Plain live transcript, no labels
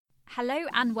Hello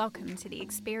and welcome to the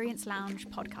Experience Lounge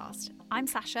podcast. I'm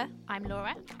Sasha. I'm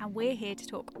Laura. And we're here to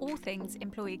talk all things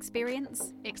employee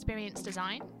experience, experience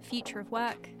design, future of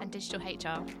work, and digital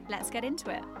HR. Let's get into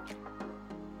it.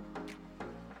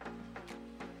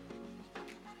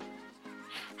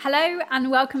 Hello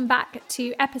and welcome back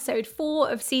to episode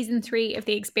 4 of season 3 of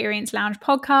the Experience Lounge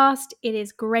podcast. It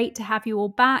is great to have you all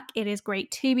back. It is great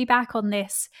to be back on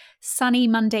this sunny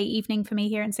Monday evening for me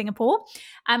here in Singapore.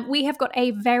 We have got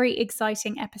a very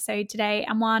exciting episode today,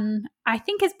 and one I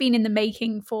think has been in the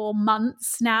making for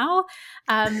months now.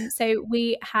 So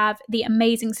we have the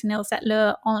amazing Sunil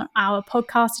Setlur on our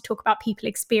podcast to talk about people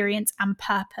experience and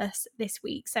purpose this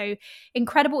week. So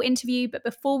incredible interview. But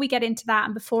before we get into that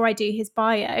and before I do his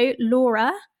bio,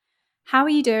 Laura, how are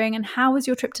you doing and how was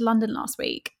your trip to London last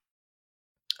week?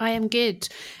 I am good.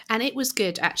 And it was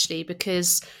good actually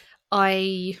because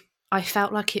I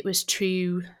felt like it was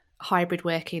true hybrid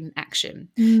work in action.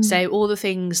 So all the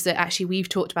things that actually we've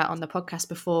talked about on the podcast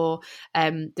before,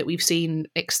 that we've seen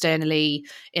externally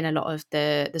in a lot of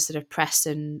the sort of press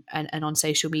and on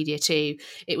social media too.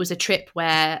 It was a trip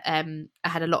where I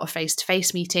had a lot of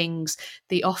face-to-face meetings.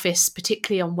 The office,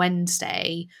 particularly on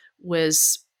Wednesday,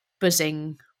 was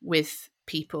buzzing with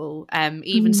people,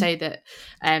 even so that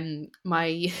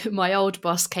my old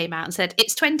boss came out and said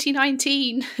it's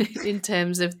 2019 in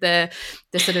terms of the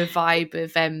sort of vibe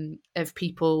of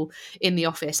people in the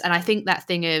office. And I think that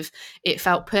thing of it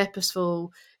felt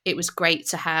purposeful. It was great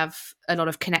to have a lot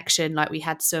of connection. Like we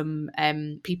had some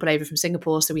people over from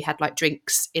Singapore, so we had like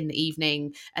drinks in the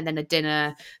evening and then a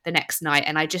dinner the next night,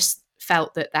 and I just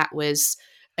felt that was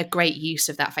a great use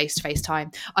of that face-to-face time.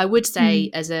 I would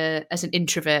say as an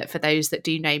introvert, for those that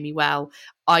do know me well,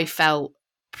 I felt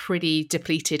pretty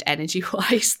depleted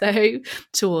energy-wise though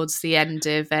towards the end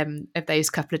of those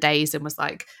couple of days, and was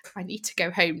like, I need to go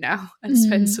home now and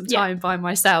spend some time by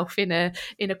myself in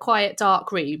a quiet,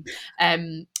 dark room.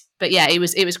 But yeah, it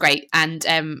was great, and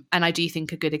I do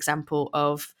think a good example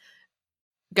of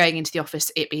going into the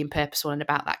office, it being purposeful and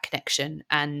about that connection,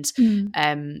 and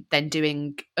then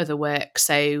doing other work.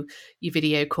 So your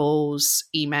video calls,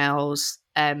 emails,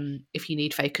 if you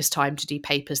need focus time to do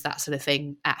papers, that sort of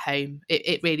thing at home.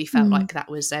 It really felt like that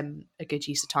was a good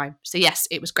use of time. So yes,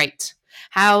 it was great.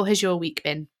 How has your week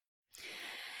been?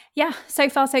 Yeah, so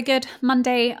far so good.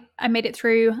 Monday, I made it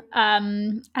through.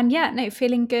 And yeah, no,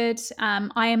 feeling good.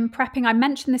 I am prepping. I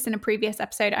mentioned this in a previous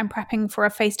episode. I'm prepping for a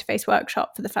face-to-face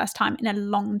workshop for the first time in a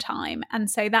long time.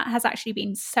 And so that has actually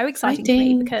been so exciting for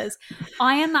me, because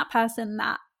I am that person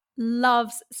that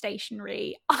loves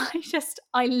stationery.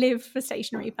 I live for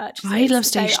stationery purchases. I love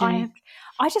stationery. So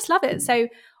I just love it. So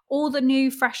all the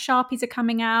new fresh Sharpies are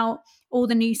coming out, all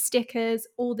the new stickers,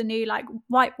 all the new like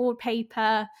whiteboard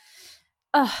paper.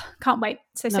 Oh, can't wait.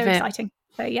 So exciting.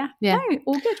 So yeah. No,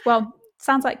 all good. Well,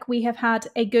 sounds like we have had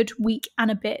a good week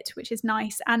and a bit, which is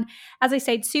nice. And as I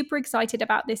said, super excited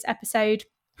about this episode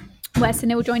where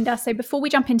Sunil joined us. So before we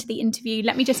jump into the interview,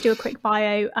 let me just do a quick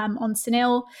bio on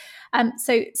Sunil.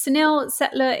 So Sunil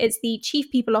Setlur is the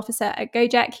Chief People Officer at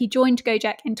Gojek. He joined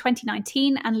Gojek in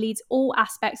 2019 and leads all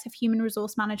aspects of human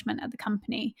resource management at the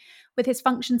company, with his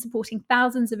function supporting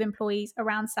thousands of employees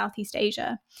around Southeast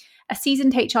Asia. A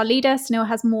seasoned HR leader, Sunil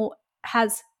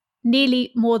has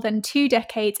nearly more than 2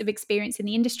 decades of experience in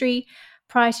the industry.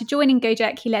 Prior to joining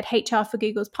Gojek, he led HR for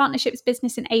Google's partnerships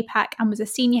business in APAC and was a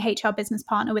senior HR business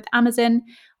partner with Amazon,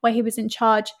 where he was in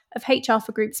charge of HR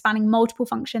for groups spanning multiple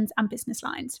functions and business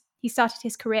lines. He started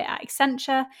his career at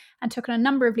Accenture and took on a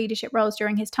number of leadership roles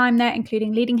during his time there,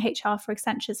 including leading HR for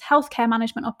Accenture's healthcare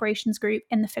management operations group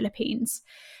in the Philippines.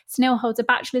 Sunil holds a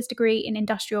bachelor's degree in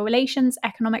industrial relations,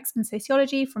 economics and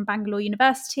sociology from Bangalore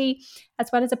University, as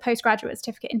well as a postgraduate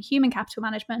certificate in human capital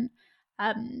management,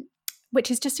 which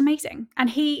is just amazing. And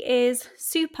he is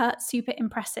super, super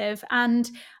impressive. And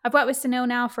I've worked with Sunil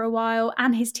now for a while,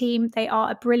 and his team, they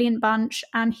are a brilliant bunch.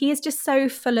 And he is just so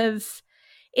full of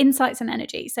insights and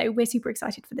energy. So we're super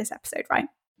excited for this episode, right?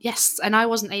 Yes, and I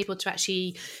wasn't able to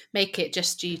actually make it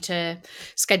just due to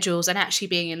schedules and actually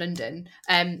being in London.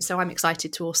 So I'm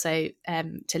excited to also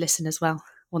to listen as well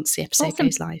once the episode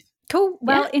goes live. Cool.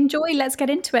 Well, enjoy. Let's get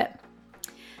into it.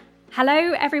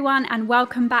 Hello, everyone, and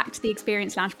welcome back to the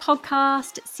Experience Lounge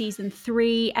podcast, season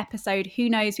 3, episode who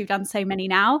knows, we've done so many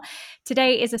now.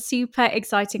 Today is a super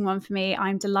exciting one for me.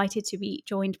 I'm delighted to be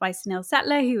joined by Sunil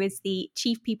Setlur, who is the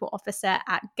Chief People Officer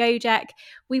at Gojek.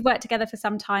 We've worked together for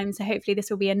some time, so hopefully this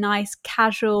will be a nice,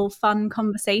 casual, fun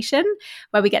conversation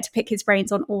where we get to pick his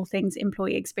brains on all things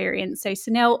employee experience. So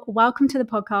Sunil, welcome to the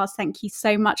podcast. Thank you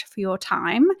so much for your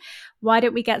time. Why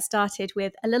don't we get started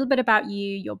with a little bit about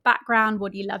you, your background,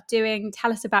 what do you love doing?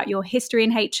 Tell us about your history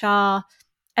in HR.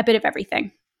 a bit of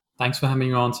everything. Thanks for having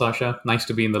me on, Sasha. Nice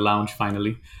to be in the lounge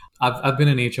finally. I've been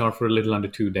in HR for a little under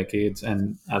 2 decades,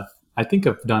 and I think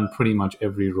I've done pretty much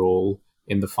every role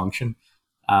in the function,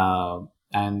 uh,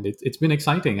 and it's been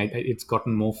exciting. It's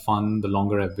gotten more fun the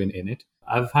longer I've been in it.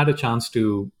 I've had a chance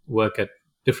to work at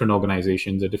different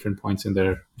organizations at different points in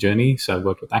their journey. So I've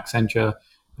worked with Accenture,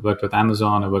 I worked with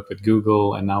Amazon, I worked with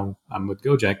Google, and now I'm with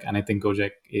Gojek. And I think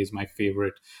Gojek is my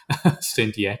favorite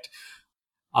stint yet.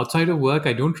 Outside of work,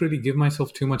 I don't really give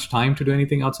myself too much time to do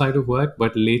anything outside of work,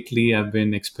 but lately I've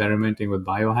been experimenting with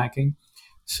biohacking.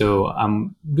 So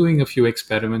I'm doing a few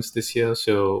experiments this year.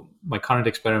 So my current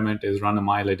experiment is run a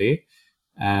mile a day,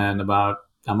 and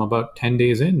I'm about 10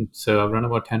 days in. So I've run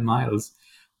about 10 miles.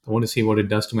 I want to see what it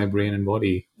does to my brain and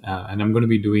body. And I'm going to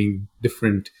be doing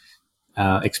different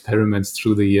experiments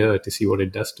through the year to see what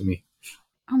it does to me.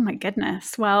 Oh my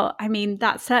goodness. Well, I mean,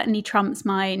 that certainly trumps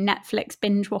my Netflix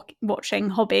binge watching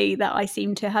hobby that I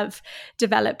seem to have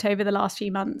developed over the last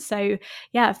few months. So,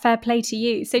 yeah, fair play to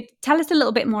you. So, tell us a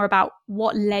little bit more about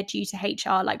what led you to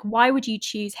HR. Like, why would you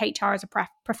choose HR as a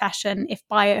profession if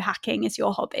biohacking is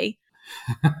your hobby?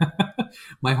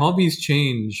 My hobbies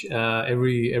change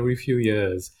every few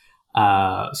years.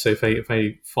 So if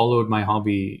I followed my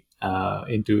hobby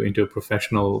into a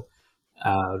professional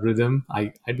rhythm,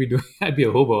 I'd be doing I'd be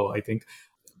a hobo, I think.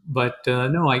 But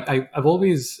no, I've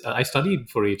always I studied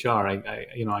for HR.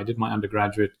 I did my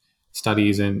undergraduate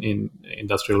studies in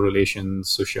industrial relations,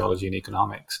 sociology, and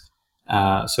economics.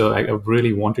 So I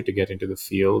really wanted to get into the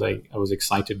field. I was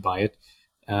excited by it.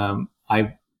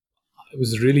 I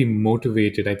was really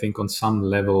motivated, I think, on some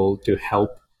level to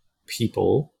help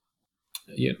people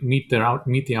meet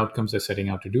the outcomes they're setting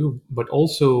out to do, but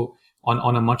also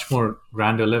on a much more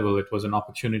grander level, it was an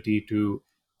opportunity to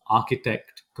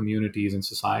architect communities and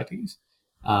societies,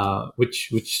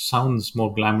 which sounds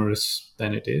more glamorous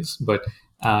than it is, but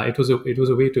it was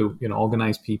a way to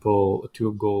organize people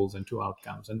to goals and to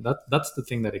outcomes, and that's the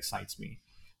thing that excites me.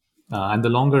 And the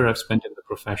longer I've spent in the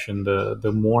profession,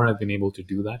 the more I've been able to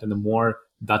do that, and the more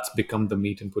that's become the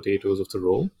meat and potatoes of the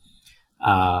role.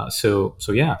 So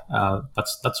yeah,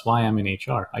 that's why I'm in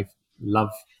HR. I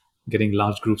love getting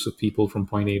large groups of people from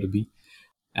point A to B,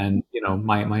 and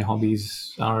my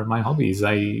hobbies are my hobbies.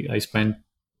 I spent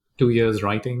 2 years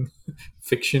writing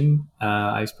fiction.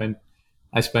 I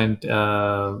spent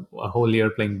a whole year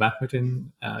playing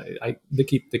badminton. They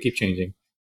keep changing.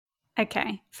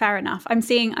 Okay, fair enough. I'm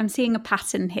seeing a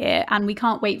pattern here, and we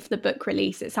can't wait for the book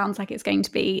release. It sounds like it's going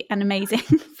to be an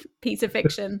amazing piece of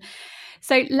fiction.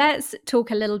 So let's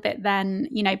talk a little bit then,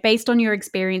 based on your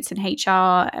experience in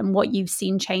HR and what you've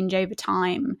seen change over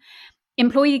time.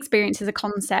 Employee experience as a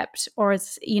concept, or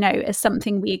as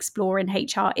something we explore in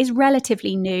HR, is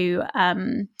relatively new,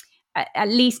 at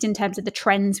least in terms of the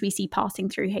trends we see passing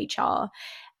through HR.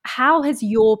 How has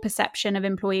your perception of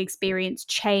employee experience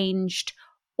changed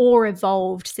or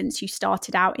evolved since you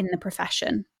started out in the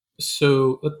profession?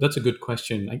 So that's a good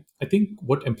question. I think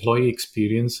what employee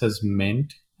experience has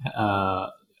meant,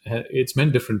 it's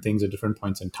meant different things at different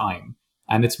points in time,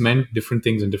 and it's meant different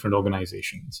things in different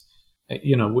organizations.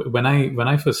 When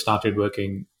I first started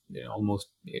working, almost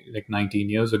like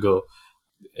 19 years ago,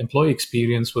 employee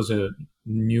experience was a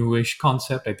newish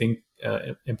concept. I think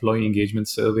employee engagement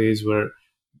surveys were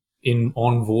in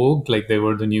on vogue, like they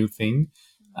were the new thing,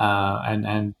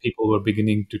 and people were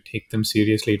beginning to take them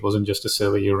seriously. It wasn't just a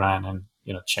survey you ran and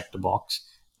checked the box.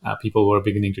 People were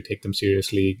beginning to take them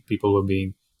seriously. People were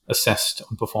being assessed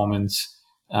on performance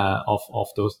of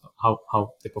those,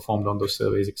 how they performed on those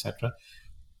surveys, etc.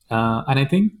 And I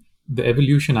think the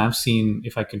evolution I've seen,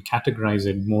 if I can categorize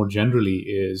it more generally,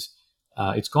 is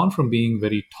it's gone from being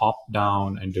very top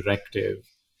down and directive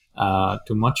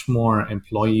to much more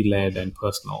employee led and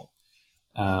personal.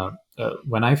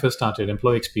 When I first started,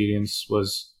 employee experience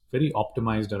was very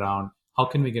optimized around how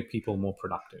can we get people more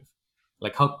productive.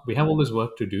 Like, how we have all this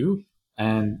work to do,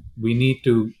 and we need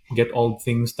to get all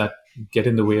things that get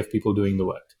in the way of people doing the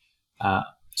work.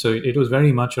 So it was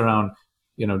very much around,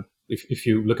 if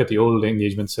you look at the old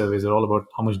engagement surveys, they're all about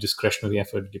how much discretionary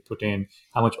effort you put in,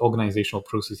 how much organizational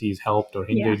processes helped or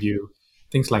hindered you,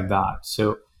 things like that.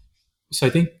 So I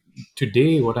think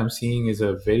today what I'm seeing is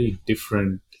a very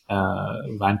different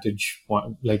vantage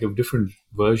point, like a different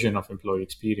version of employee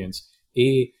experience.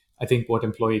 I think what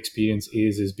employee experience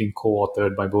is being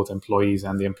co-authored by both employees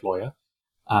and the employer,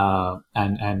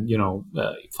 and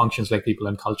functions like people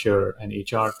and culture and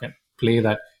HR can play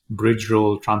that bridge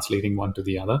role, translating one to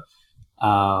the other.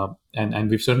 And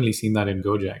we've certainly seen that in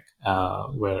Gojek,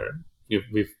 where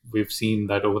we've seen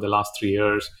that over the last 3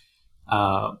 years.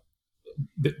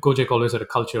 Gojek always had a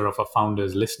culture of our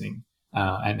founders listening.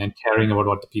 and caring about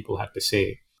what the people had to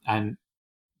say. And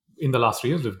in the last 3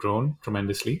 years, we've grown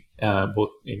tremendously, both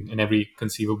in every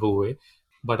conceivable way.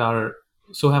 But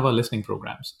so have our listening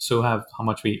programs. So have how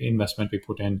much investment we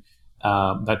put in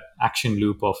that action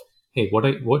loop of, hey,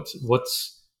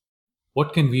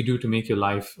 what can we do to make your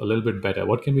life a little bit better?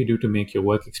 What can we do to make your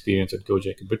work experience at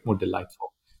Gojek a bit more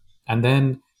delightful? And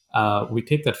then we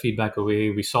take that feedback away,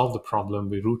 we solve the problem,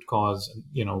 we root cause,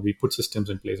 we put systems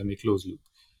in place, and we close loop.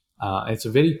 It's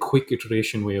a very quick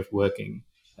iteration way of working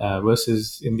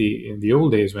versus in the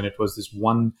old days when it was this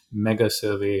one mega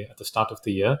survey at the start of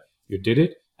the year. You did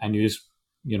it and you just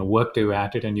worked away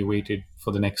at it, and you waited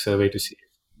for the next survey to see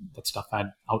if that stuff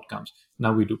had outcomes.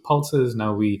 Now we do pulses.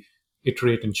 Now we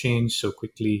iterate and change so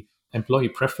quickly. Employee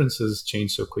preferences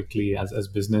change so quickly as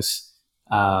business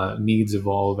needs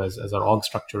evolve, as our org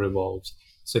structure evolves.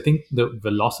 So I think the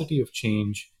velocity of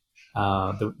change,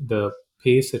 the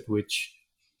pace at which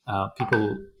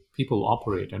people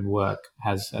operate and work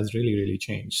has really, really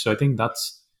changed. So I think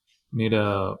that's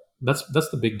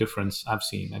the big difference I've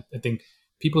seen. I think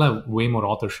people have way more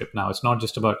authorship now. It's not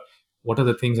just about what are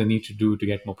the things I need to do to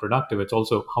get more productive. It's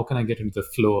also, how can I get into the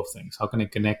flow of things? How can I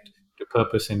connect to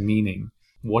purpose and meaning?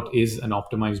 What is an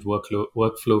optimized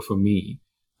workflow for me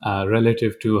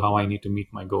relative to how I need to meet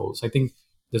my goals? I think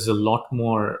there's a lot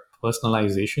more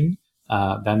personalization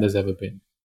than there's ever been.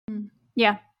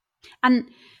 Yeah. And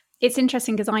it's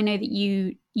interesting because I know that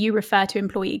you refer to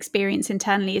employee experience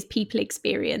internally as people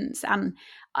experience. And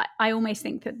I almost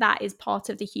think that is part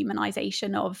of the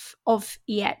humanization of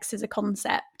EX as a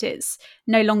concept. It's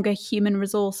no longer human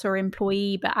resource or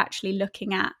employee, but actually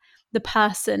looking at the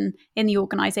person in the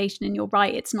organization. And you're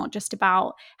right, it's not just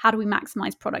about how do we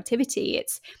maximize productivity.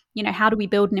 It's, how do we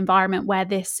build an environment where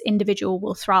this individual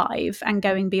will thrive, and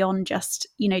going beyond just,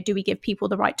 do we give people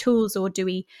the right tools, or do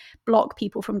we block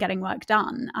people from getting work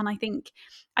done? And I think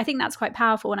that's quite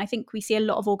powerful. And I think we see a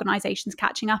lot of organizations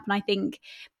catching up. And I think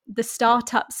the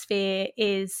startup sphere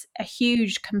is a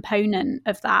huge component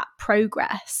of that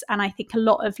progress. And I think a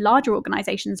lot of larger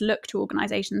organizations look to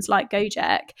organizations like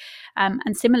Gojek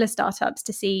and similar startups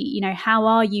to see, how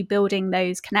are you building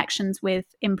those connections with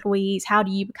employees? How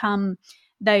do you become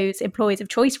those employees of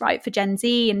choice, right? For Gen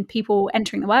Z and people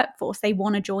entering the workforce, they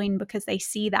want to join because they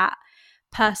see that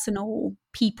personal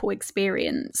people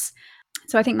experience.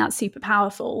 So I think that's super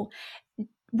powerful.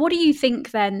 What do you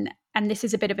think then, and this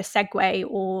is a bit of a segue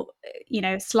or,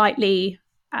 slightly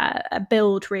a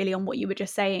build really on what you were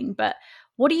just saying, but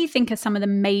what do you think are some of the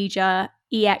major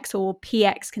EX or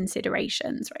PX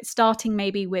considerations, right? Starting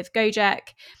maybe with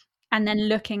Gojek and then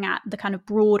looking at the kind of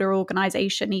broader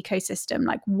organization ecosystem,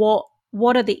 like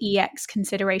what are the EX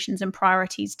considerations and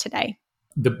priorities today?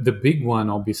 The big one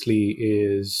obviously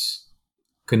is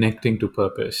connecting to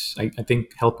purpose. I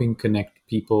think helping connect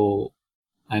people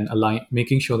and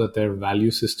making sure that their value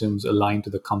systems align to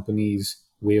the company's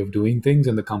way of doing things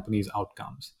and the company's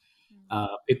outcomes.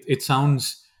 It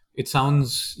sounds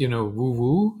woo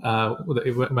woo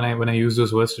when I use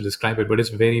those words to describe it, but it's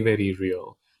very, very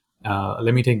real.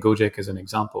 Let me take Gojek as an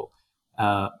example.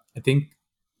 I think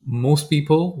most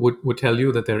people would tell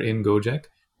you that they're in Gojek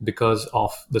because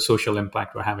of the social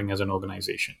impact we're having as an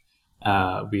organization.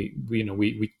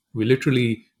 We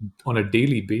literally on a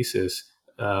daily basis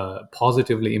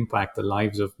positively impact the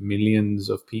lives of millions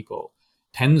of people,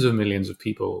 tens of millions of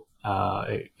people,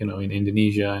 in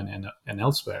Indonesia and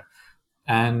elsewhere,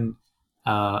 and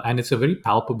it's a very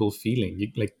palpable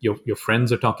feeling. Your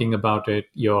friends are talking about it,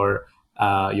 your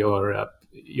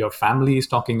family is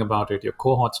talking about it, your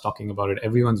cohort's talking about it.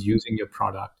 Everyone's using your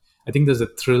product. I think there's a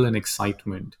thrill and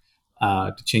excitement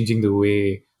to changing the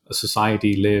way a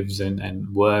society lives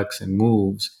and works and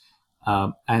moves.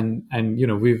 And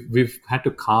we've had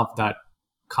to carve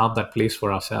that place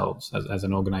for ourselves as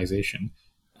an organization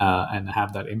and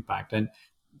have that impact. And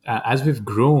as we've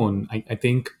grown, I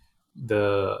think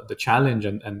the challenge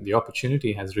and the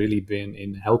opportunity has really been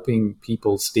in helping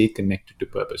people stay connected to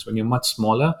purpose. When you're much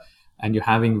smaller and you're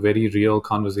having very real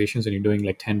conversations and you're doing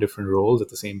like 10 different roles at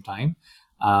the same time,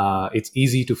 it's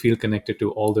easy to feel connected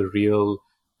to all the real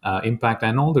impact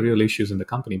and all the real issues in the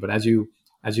company. But as you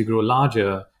grow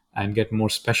larger and get more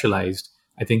specialized,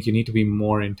 I think you need to be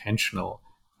more intentional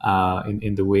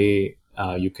in the way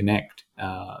you connect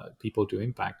people to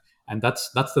impact. And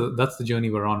that's the journey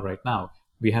we're on right now.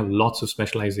 We have lots of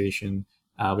specialization.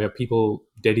 We have people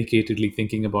dedicatedly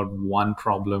thinking about one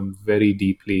problem very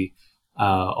deeply,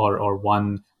 or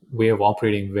one way of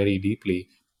operating very deeply,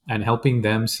 and helping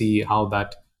them see how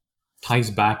that ties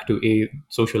back to A,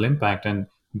 social impact, and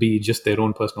B, just their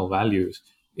own personal values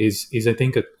is I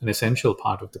think an essential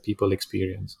part of the people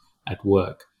experience at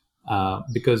work.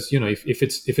 Because if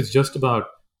it's just about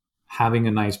having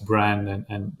a nice brand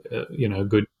and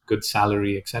good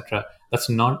salary, etc., that's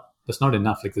not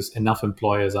enough. Like, there's enough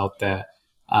employers out there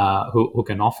who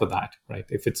can offer that, right?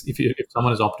 If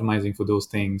someone is optimizing for those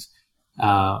things,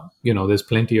 there's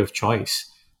plenty of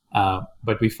choice.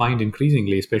 But we find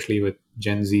increasingly, especially with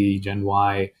Gen Z, Gen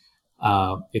Y,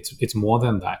 it's more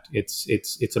than that.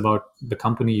 It's about the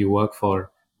company you work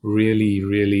for really,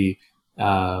 really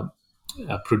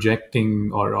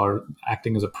projecting or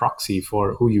acting as a proxy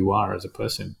for who you are as a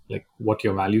person, like what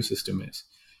your value system is.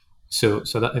 So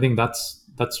that, I think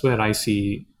that's where I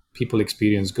see people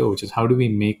experience go, which is how do we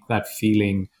make that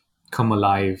feeling come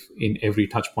alive in every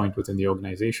touch point within the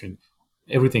organization,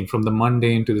 everything from the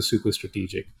mundane to the super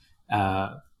strategic.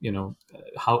 How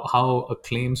a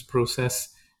claims process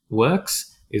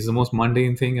works is the most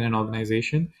mundane thing in an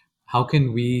organization. How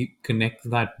can we connect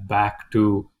that back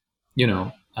to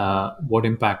what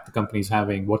impact the company is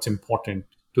having, what's important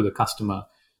to the customer?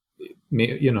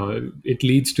 It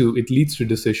leads to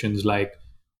decisions like,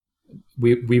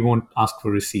 we won't ask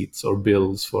for receipts or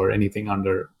bills for anything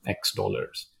under X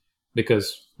dollars,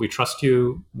 because we trust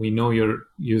you. We know you're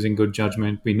using good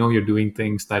judgment. We know you're doing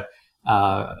things that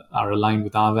are aligned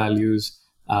with our values.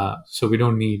 So we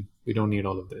don't need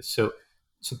all of this. So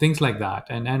things like that,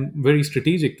 and very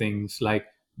strategic things like,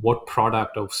 what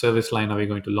product or service line are we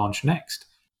going to launch next,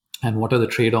 and what are the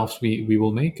trade-offs we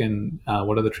will make, and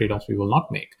what are the trade-offs we will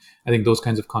not make. I think those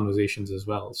kinds of conversations as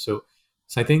well. So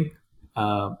I think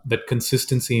that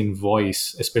consistency in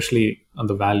voice, especially on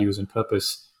the values and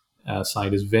purpose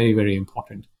side, is very, very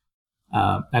important.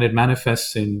 And it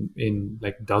manifests in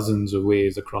like dozens of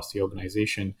ways across the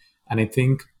organization. And I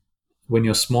think when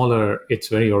you're smaller, it's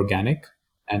very organic.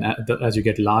 And as you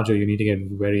get larger, you need to get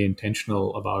very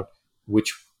intentional about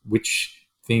which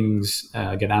things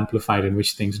get amplified and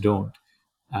which things don't.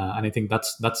 And I think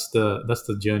that's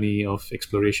the journey of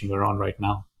exploration we're on right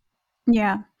now.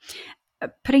 Yeah.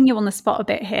 Putting you on the spot a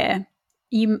bit here,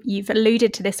 you've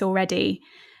alluded to this already.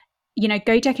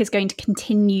 Gojek is going to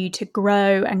continue to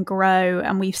grow and grow,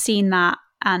 and we've seen that.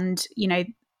 And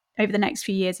over the next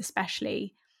few years,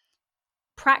 especially,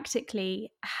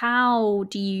 practically, how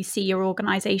do you see your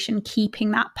organization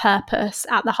keeping that purpose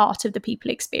at the heart of the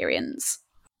people experience?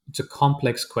 It's a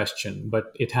complex question, but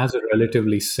it has a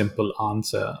relatively simple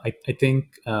answer. I think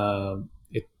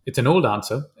it's an old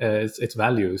answer. It's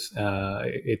values.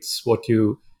 It's what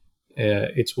you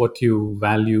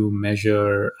value,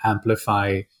 measure,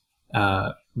 amplify.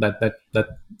 That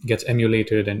gets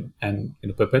emulated and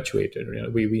perpetuated.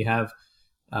 We have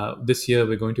this year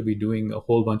we're going to be doing a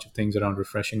whole bunch of things around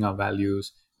refreshing our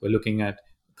values. We're looking at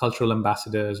cultural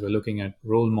ambassadors. We're looking at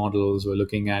role models. We're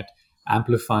looking at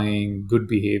amplifying good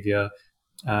behavior.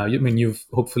 You've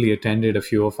hopefully attended a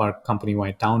few of our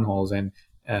company-wide town halls, and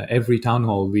every town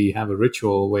hall we have a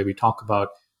ritual where we talk about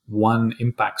one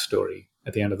impact story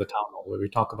at the end of the town hall, where we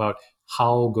talk about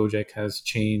how Gojek has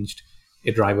changed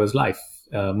a driver's life,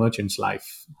 a merchant's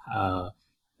life, a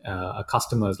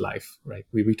customer's life. Right?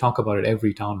 We talk about it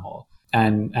every town hall,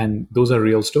 and those are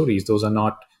real stories. Those are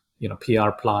not PR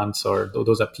plants, or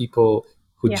those are people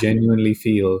who genuinely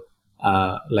feel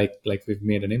like we've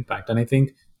made an impact. And I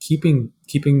think keeping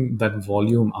that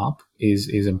volume up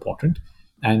is important,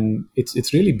 and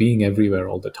it's really being everywhere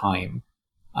all the time.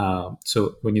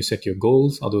 So when you set your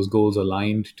goals, are those goals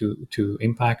aligned to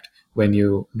impact? When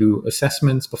you do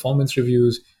assessments, performance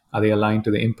reviews, are they aligned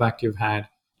to the impact you've had?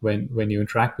 When you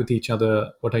interact with each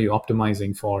other, what are you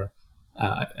optimizing for?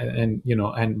 And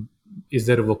is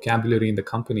there a vocabulary in the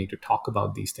company to talk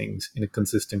about these things in a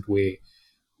consistent way?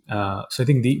 So I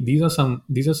think these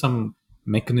are some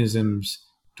mechanisms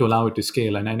to allow it to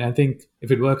scale. And I think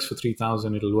if it works for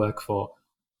 3,000, it'll work for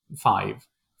 5. If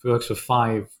it works for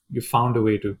 5, you found a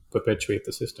way to perpetuate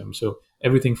the system. So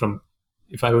everything from,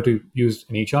 if I were to use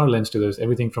an HR lens to this,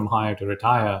 everything from hire to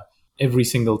retire, every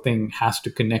single thing has to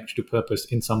connect to purpose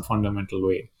in some fundamental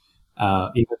way.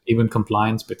 Even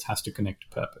compliance bits has to connect to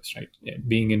purpose, right?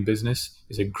 Being in business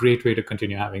is a great way to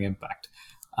continue having impact.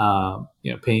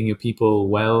 Paying your people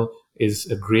well is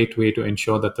a great way to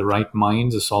ensure that the right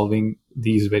minds are solving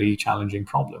these very challenging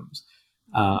problems.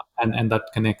 And that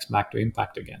connects back to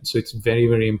impact again. So it's very,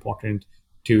 very important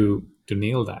to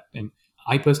nail that. And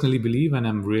I personally believe, and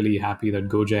I'm really happy that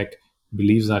Gojek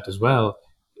believes that as well,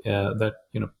 that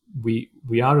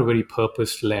we are a very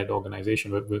purpose-led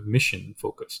organization. We're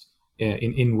mission-focused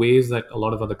in ways that a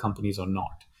lot of other companies are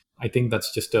not. I think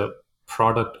that's just a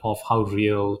product of how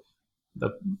real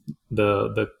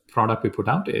the product we put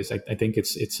out is. I think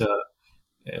it's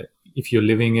if you're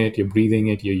living it, you're breathing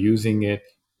it, you're using it.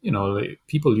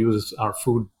 People use our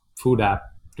food app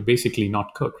to basically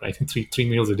not cook, right? Three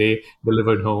meals a day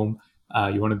delivered home.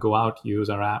 You want to go out, use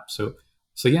our app. So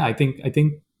yeah, I think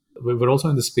we're also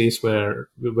in the space where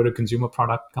we're a consumer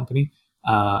product company.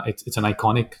 It's an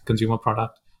iconic consumer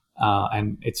product,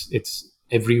 and it's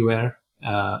everywhere.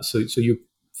 So you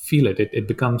feel it. It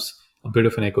becomes a bit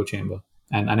of an echo chamber,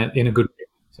 and in a good way.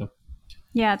 So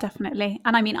yeah, definitely.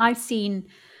 And I mean, I've seen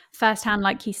firsthand,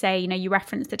 like you say, you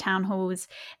reference the town halls.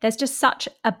 There's just such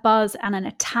a buzz and an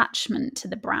attachment to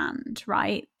the brand,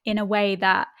 right? In a way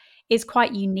that is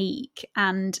quite unique.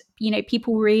 And,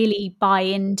 people really buy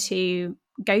into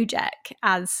Gojek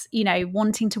as,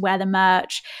 wanting to wear the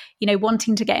merch,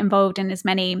 wanting to get involved in as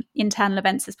many internal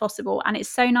events as possible. And it's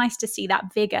so nice to see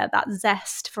that vigor, that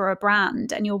zest for a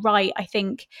brand. And you're right. I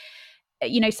think,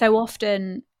 so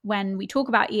often when we talk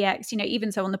about EX,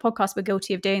 even so on the podcast, we're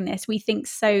guilty of doing this. We think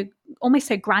almost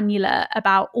so granular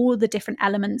about all the different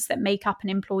elements that make up an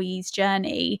employee's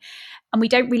journey. And we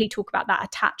don't really talk about that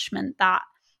attachment, that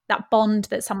bond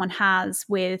that someone has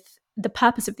with the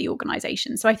purpose of the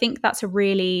organization. So I think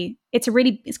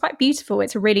it's quite beautiful.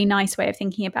 It's a really nice way of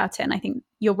thinking about it. And I think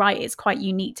you're right. It's quite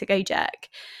unique to Gojek.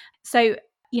 So,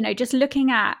 just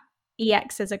looking at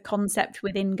EX as a concept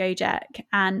within Gojek,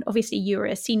 and obviously you're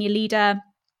a senior leader,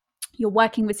 you're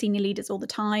working with senior leaders all the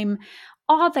time.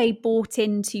 Are they bought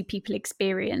into people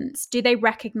experience? Do they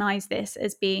recognize this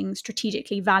as being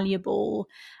strategically valuable?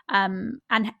 And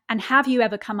have you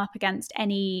ever come up against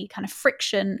any kind of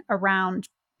friction around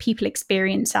people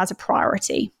experience as a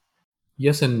priority?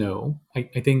 Yes and no.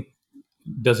 I think,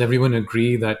 does everyone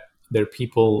agree that their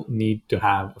people need to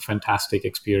have a fantastic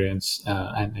experience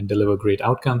and deliver great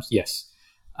outcomes? Yes.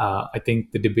 I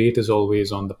think the debate is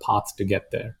always on the path to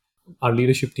get there. Our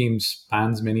leadership team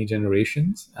spans many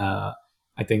generations.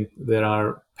 I think there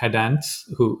are pedants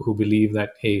who believe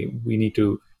that, hey, we need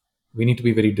to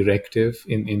be very directive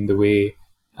in the way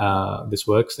this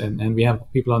works, and we have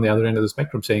people on the other end of the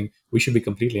spectrum saying we should be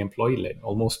completely employee led,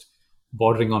 almost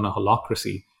bordering on a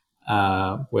holacracy,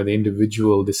 where the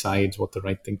individual decides what the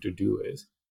right thing to do is.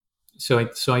 So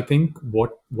I think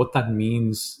what that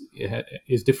means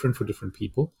is different for different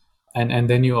people. And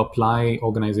then you apply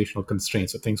organizational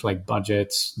constraints, so things like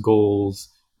budgets, goals,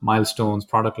 milestones,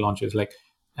 product launches,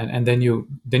 and then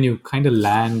you kind of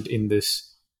land in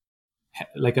this,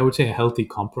 like I would say, a healthy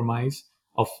compromise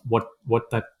of what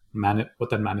that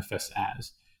manifests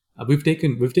as. We've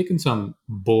taken some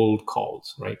bold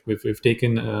calls, right? We've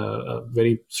taken a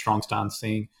very strong stance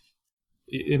saying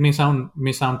it may sound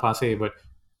passé, but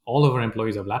all of our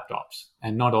employees have laptops,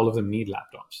 and not all of them need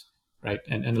laptops, right?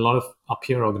 And a lot of our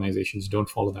peer organizations don't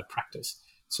follow that practice.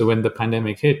 So when the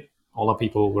pandemic hit, all our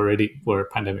people were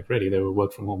pandemic ready. They were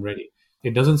work from home ready.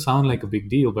 It doesn't sound like a big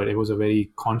deal, but it was a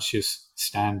very conscious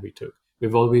stand we took.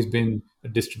 We've always been a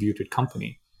distributed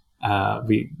company.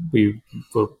 We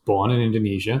were born in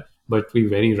Indonesia, but we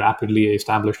very rapidly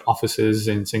established offices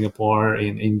in Singapore,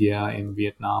 in India, in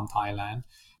Vietnam, Thailand,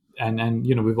 and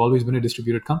we've always been a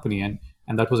distributed company, and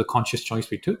that was a conscious choice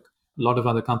we took. A lot of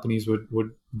other companies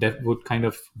would kind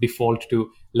of default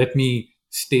to, let me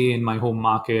stay in my home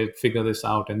market, figure this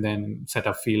out, and then set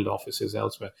up field offices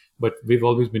elsewhere. But we've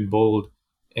always been bold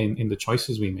in the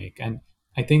choices we make, and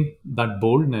I think that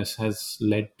boldness has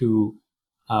led to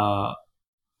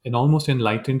an almost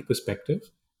enlightened perspective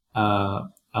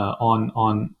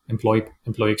on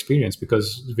employee experience,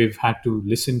 because we've had to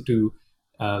listen to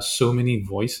so many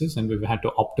voices, and we've had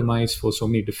to optimize for so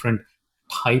many different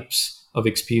types of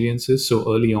experiences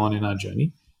so early on in our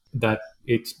journey, that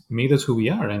it's made us who we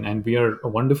are, and we are a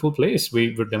wonderful place.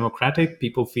 We're democratic.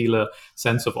 People feel a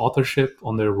sense of authorship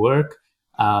on their work.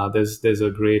 There's a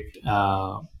great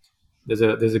there's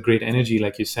a great energy,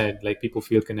 like you said, like people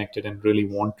feel connected and really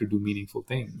want to do meaningful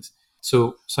things.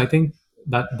 So I think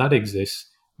that exists.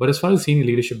 But as far as senior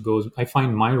leadership goes, I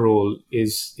find my role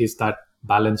is that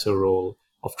balancer role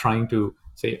of trying to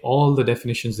say all the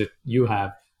definitions that you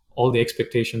have, all the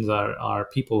expectations our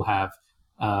people have,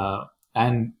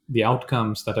 and the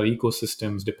outcomes that our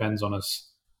ecosystems depends on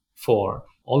us for.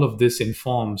 All of this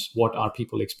informs what our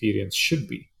people experience should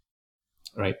be,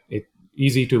 right? It's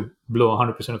easy to blow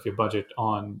 100% of your budget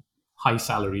on high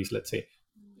salaries, let's say.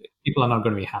 People are not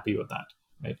going to be happy with that,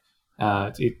 right?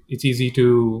 It's easy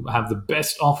to have the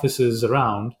best offices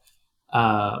around,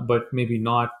 but maybe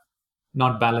not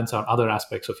balance out other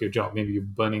aspects of your job. Maybe you're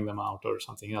burning them out or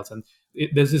something else. And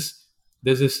there's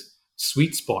this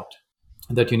sweet spot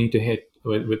that you need to hit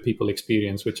with people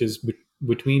experience, which is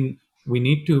between, we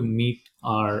need to meet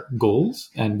our goals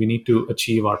and we need to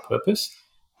achieve our purpose,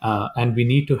 and we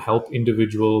need to help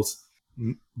individuals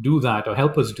do that, or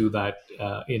help us do that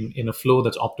in a flow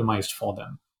that's optimized for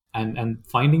them. and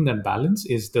finding that balance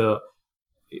is the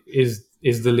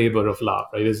labor of love,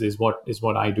 right? Is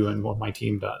what I do and what my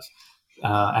team does.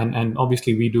 And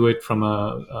obviously we do it from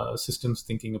a systems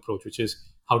thinking approach, which is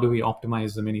how do we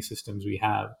optimize the many systems we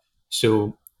have,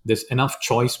 so there's enough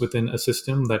choice within a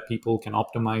system that people can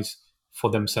optimize for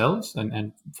themselves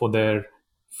and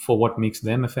for what makes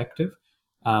them effective.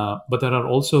 But there are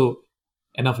also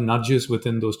enough nudges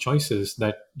within those choices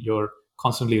that you're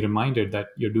constantly reminded that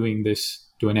you're doing this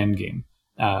to an end game.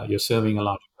 You're serving a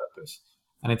larger purpose.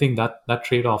 And I think that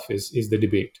trade-off is the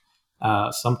debate.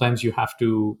 Sometimes you have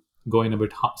to go in a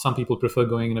bit. Some people prefer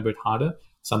going in a bit harder.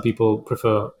 Some people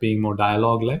prefer being more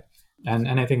dialogue-led,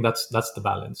 and I think that's the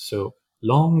balance. So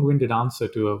long-winded answer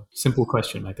to a simple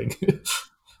question, I think.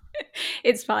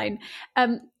 It's fine.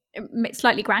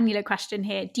 Slightly granular question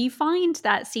here. Do you find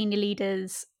that senior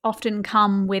leaders often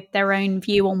come with their own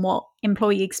view on what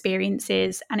employee experience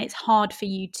is, and it's hard for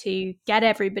you to get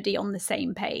everybody on the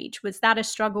same page? Was that a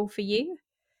struggle for you?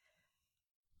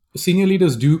 Senior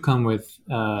leaders do come with,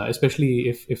 especially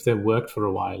if they've worked for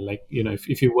a while, like,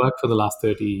 if you worked for the last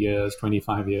 30 years,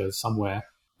 25 years somewhere,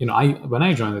 when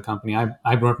I joined the company,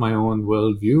 I brought my own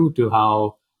worldview to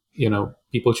how,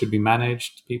 people should be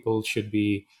managed, people should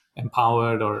be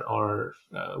empowered, or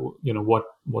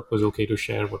what was okay to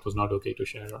share, what was not okay to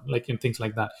share, like, things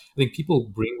like that. I think people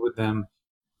bring with them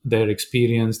their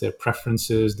experience, their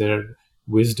preferences, their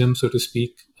wisdom, so to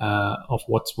speak, of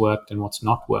what's worked and what's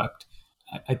not worked.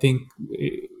 I think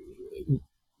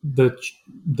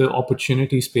the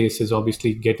opportunity space is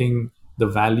obviously getting the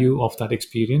value of that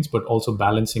experience, but also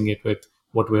balancing it with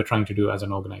what we're trying to do as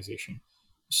an organization.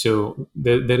 So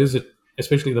there is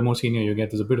especially the more senior you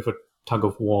get, there's a bit of a tug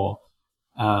of war,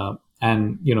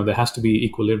 and there has to be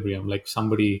equilibrium. Like,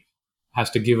 somebody has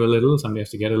to give a little, somebody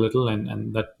has to get a little,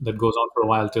 and that goes on for a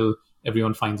while till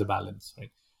everyone finds a balance,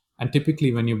 right? And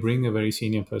typically, when you bring a very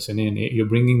senior person in, you're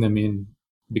bringing them in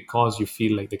because you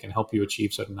feel like they can help you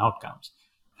achieve certain outcomes.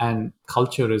 And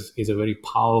culture is a very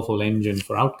powerful engine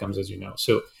for outcomes, as you know.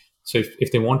 So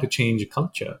if they want to change a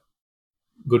culture,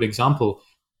 good example,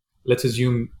 let's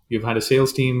assume you've had a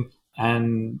sales team,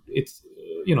 and it's,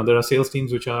 there are sales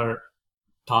teams which are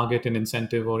target and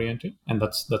incentive oriented, and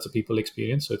that's a people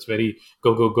experience. So it's very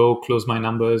go, close my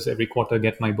numbers every quarter,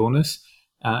 get my bonus.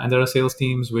 And there are sales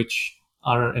teams which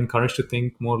are encouraged to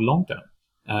think more long term.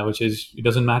 Which is, it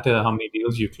doesn't matter how many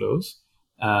deals you close.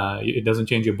 It doesn't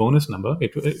change your bonus number.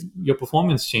 Your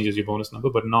performance changes your bonus number,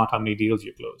 but not how many deals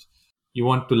you close. You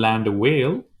want to land a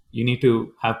whale, you need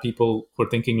to have people who are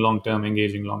thinking long-term,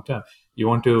 engaging long-term. You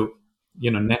want to,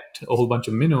 net a whole bunch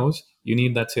of minnows, you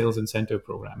need that sales incentive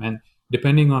program. And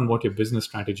depending on what your business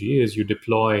strategy is, you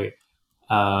deploy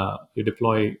a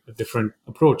different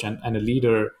approach. And a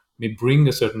leader may bring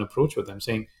a certain approach with them,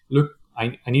 saying, look,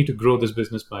 I need to grow this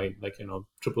business by,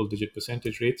 triple digit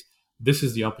percentage rates. This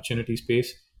is the opportunity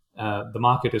space. The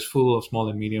market is full of small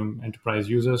and medium enterprise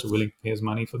users who are willing to pay us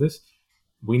money for this.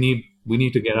 We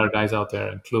need to get our guys out there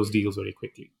and close deals very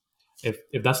quickly.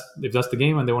 If that's the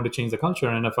game, and they want to change the culture,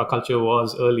 and if our culture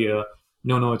was earlier,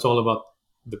 no, it's all about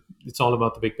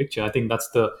the big picture. I think that's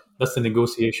the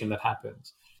negotiation that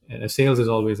happens. Sales is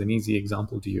always an easy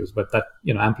example to use, but that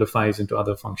amplifies into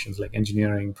other functions like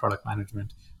engineering, product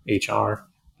management, HR,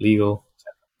 legal.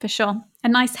 For sure. A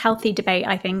nice healthy debate,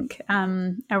 I think,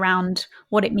 around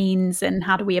what it means and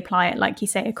how do we apply it, like you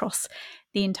say, across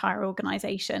the entire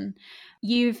organization.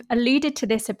 You've alluded to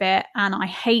this a bit, and I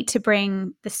hate to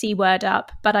bring the C word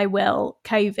up, but I will.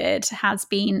 COVID has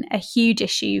been a huge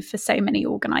issue for so many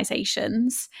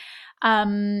organizations.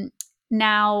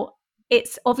 Now,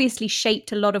 it's obviously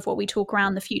shaped a lot of what we talk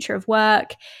around the future of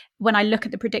work. When I look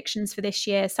at the predictions for this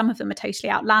year, some of them are totally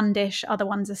outlandish. Other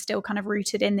ones are still kind of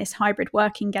rooted in this hybrid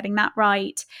working, getting that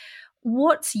right.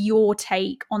 What's your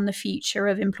take on the future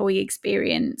of employee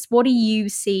experience? What do you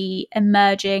see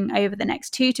emerging over the next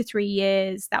 2 to 3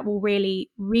 years that will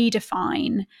really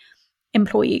redefine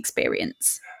employee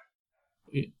experience?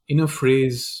 In a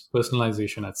phrase,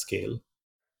 personalization at scale.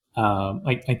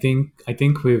 I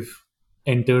think we've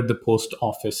entered the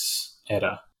post-office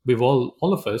era. We've all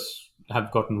of us have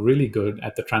gotten really good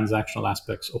at the transactional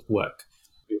aspects of work.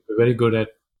 We're very good at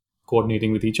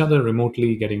coordinating with each other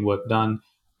remotely, getting work done.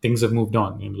 Things have moved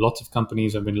on. Lots of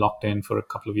companies have been locked in for a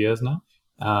couple of years now.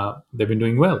 They've been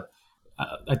doing well.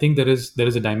 I think there is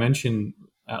a dimension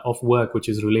of work which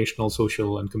is relational,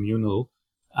 social, and communal,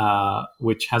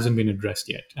 which hasn't been addressed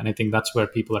yet. And I think that's where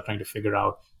people are trying to figure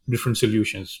out different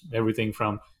solutions. Everything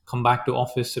from come back to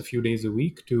office a few days a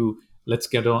week to let's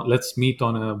meet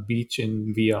on a beach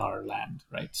in VR land,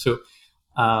 right? So,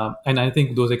 and I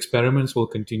think those experiments will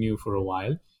continue for a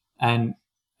while. And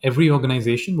every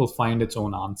organization will find its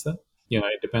own answer.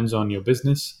 It depends on your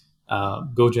business.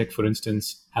 Gojek, for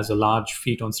instance, has a large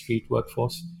feet on street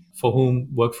workforce for whom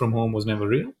work from home was never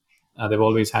real. They've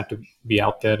always had to be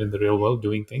out there in the real world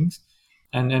doing things.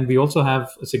 And we also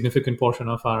have a significant portion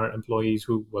of our employees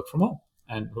who work from home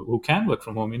and who can work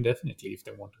from home indefinitely if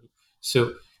they want to.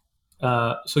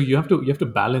 So you have to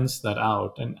balance that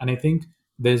out. And I think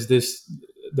there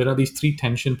are these three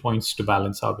tension points to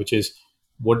balance out, which is,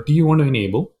 what do you want to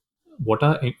enable? What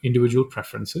are individual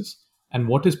preferences? And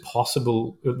what is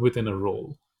possible within a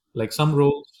role? Like some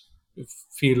roles,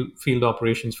 field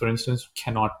operations, for instance,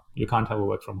 you can't have a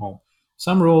work from home.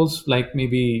 Some roles, like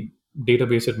maybe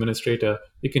database administrator,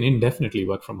 you can indefinitely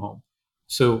work from home.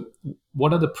 So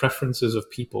what are the preferences of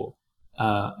people,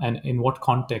 and in what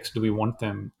context do we want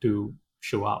them to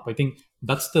show up? I think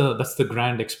that's the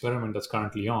grand experiment that's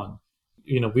currently on.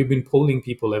 We've been polling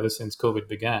people ever since COVID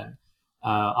began,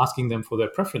 asking them for their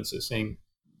preferences, saying,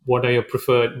 what are your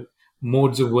preferred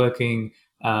modes of working?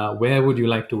 Where would you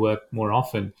like to work more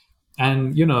often?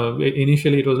 And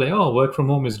initially it was like, oh, work from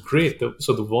home is great.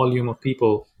 So the volume of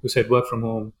people who said work from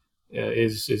home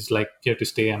is like here to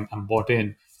stay, I'm bought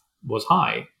in, was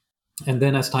high. And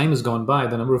then as time has gone by,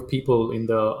 the number of people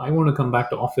I want to come back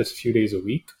to office a few days a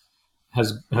week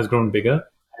has grown bigger.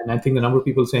 And I think the number of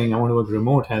people saying I want to work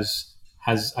remote has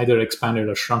either expanded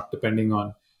or shrunk depending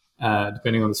on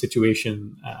the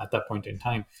situation at that point in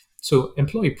time. So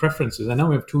employee preferences, and now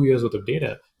we have 2 years worth of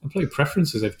data, employee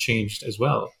preferences have changed as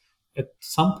well. At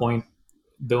some point,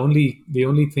 the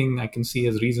only thing I can see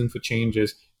as reason for change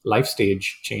is life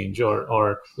stage change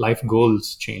or life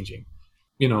goals changing.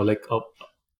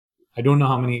 I don't know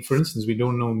how many, for instance, we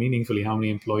don't know meaningfully how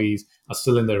many employees are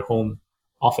still in their home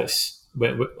office,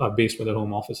 are based where their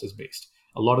home office is based.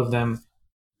 A lot of them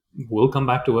will come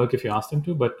back to work if you ask them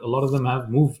to, but a lot of them have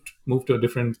moved to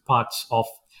different parts of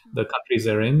the countries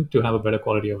they're in to have a better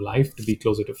quality of life, to be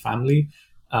closer to family,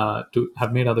 to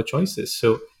have made other choices.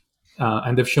 So,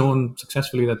 and they've shown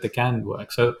successfully that they can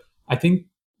work. So I think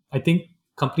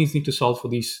companies need to solve for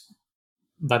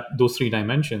those three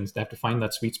dimensions. They have to find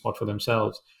that sweet spot for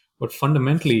themselves. But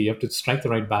fundamentally, you have to strike the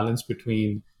right balance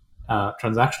between the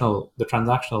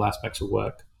transactional aspects of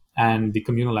work and the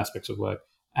communal aspects of work.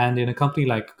 And in a company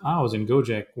like ours, in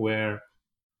Gojek, where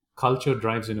culture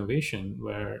drives innovation,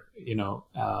 where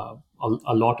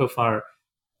a lot of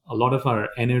our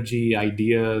energy,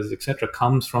 ideas, etc.,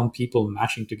 comes from people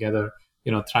mashing together,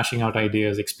 thrashing out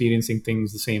ideas, experiencing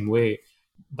things the same way.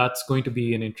 That's going to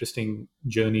be an interesting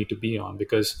journey to be on,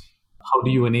 because how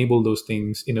do you enable those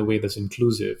things in a way that's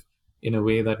inclusive, in a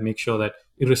way that makes sure that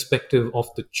irrespective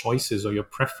of the choices or your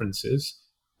preferences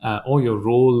or your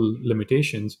role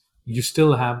limitations, you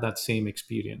still have that same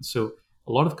experience. So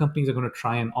a lot of companies are going to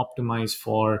try and optimize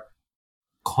for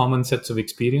common sets of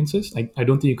experiences. I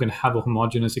don't think you can have a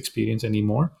homogeneous experience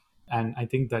anymore. And I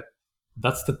think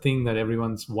that's the thing that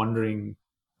everyone's wondering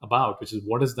about, which is,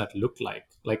 what does that look like?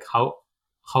 Like, how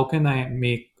can I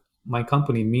make my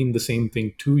company mean the same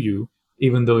thing to you,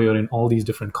 even though you're in all these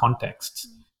different contexts?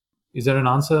 Is there an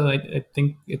answer? I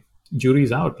think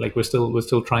jury's out. Like, we're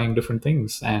still trying different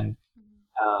things, and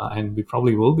we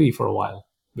probably will be for a while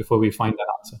before we find that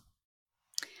answer.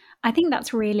 I think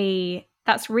that's really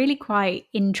quite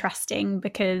interesting,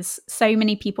 because so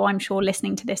many people, I'm sure,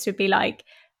 listening to this would be like,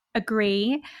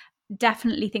 agree,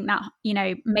 definitely think that,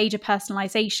 major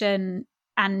personalization,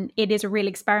 and it is a real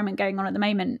experiment going on at the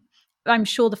moment. I'm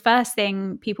sure the first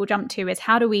thing people jump to is,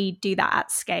 how do we do that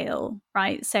at scale,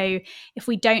 right? So if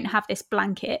we don't have this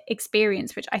blanket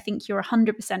experience, which I think you're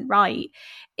 100% right,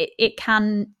 it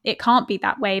can't be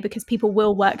that way, because people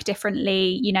will work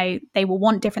differently. They will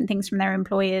want different things from their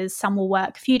employers. Some will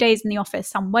work a few days in the office,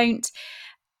 some won't.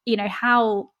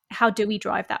 How do we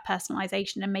drive that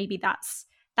personalization? And maybe that's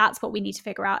what we need to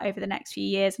figure out over the next few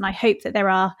years. And I hope that there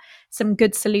are some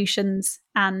good solutions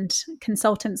and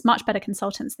consultants, much better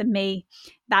consultants than me,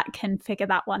 that can figure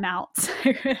that one out. So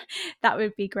that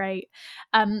would be great.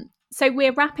 So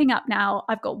we're wrapping up now.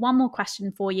 I've got one more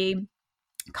question for you.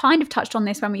 Kind of touched on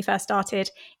this when we first started.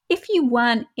 If you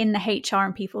weren't in the HR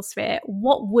and people sphere,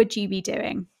 what would you be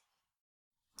doing?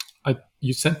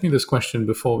 You sent me this question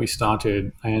before we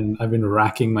started, and I've been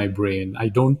racking my brain. I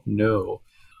don't know.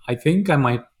 I think I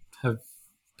might have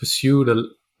pursued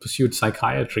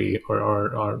psychiatry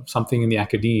or something in the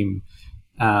academe,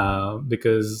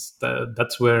 because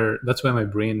that's where my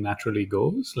brain naturally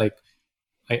goes. Like,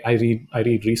 I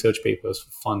read research papers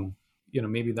for fun.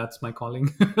 Maybe that's my calling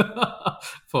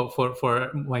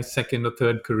for my second or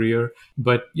third career.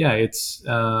 But yeah, it's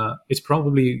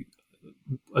probably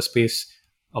a space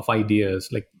of ideas,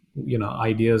 like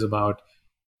ideas about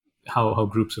how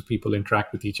groups of people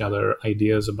interact with each other,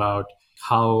 ideas about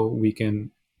how we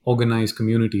can organize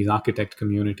communities, architect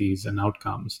communities and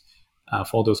outcomes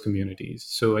for those communities.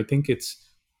 So I think it's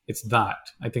that.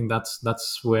 I think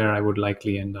that's where I would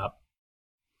likely end up.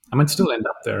 I might still end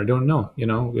up there. I don't know.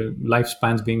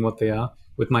 Lifespans being what they are.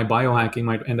 With my biohacking,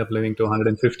 might end up living to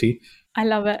 150. I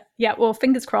love it. Yeah, well,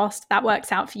 fingers crossed that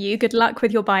works out for you. Good luck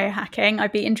with your biohacking.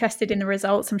 I'd be interested in the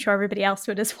results. I'm sure everybody else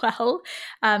would as well.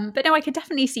 But no, I could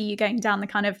definitely see you going down the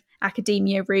kind of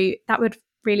academia route. That would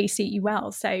really suit you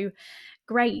well. So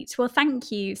great. Well, thank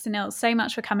you, Sunil, so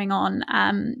much for coming on.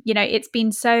 It's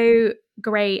been so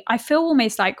great. I feel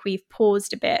almost like we've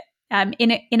paused a bit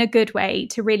in a good way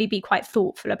to really be quite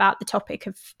thoughtful about the topic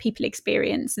of people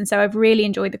experience. And so I've really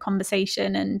enjoyed the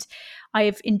conversation, and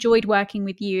I've enjoyed working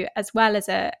with you as well as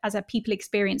a people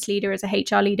experience leader, as a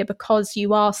HR leader, because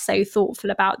you are so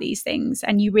thoughtful about these things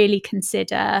and you really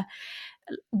consider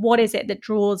what is it that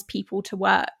draws people to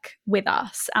work with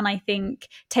us. And I think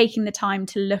taking the time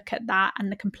to look at that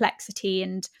and the complexity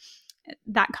and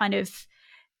that kind of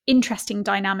interesting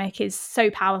dynamic is so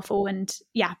powerful and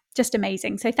just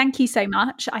amazing. So thank you so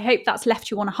much. I hope that's left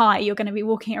you on a high. You're going to be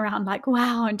walking around like,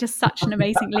 wow, I'm just such an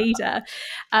amazing leader.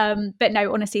 But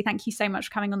no, honestly, thank you so much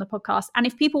for coming on the podcast. And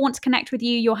if people want to connect with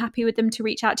you, you're happy with them to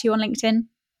reach out to you on LinkedIn?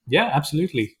 Yeah,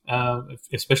 absolutely.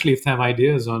 Especially if they have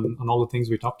ideas on all the things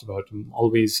we talked about. I'm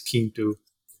always keen to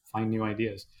find new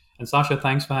ideas. And Sasha,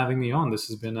 thanks for having me on. This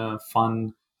has been a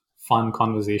fun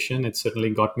conversation. It certainly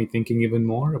got me thinking even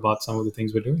more about some of the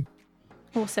things we're doing.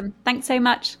 Awesome. Thanks so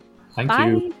much. Thank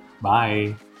you.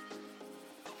 Bye.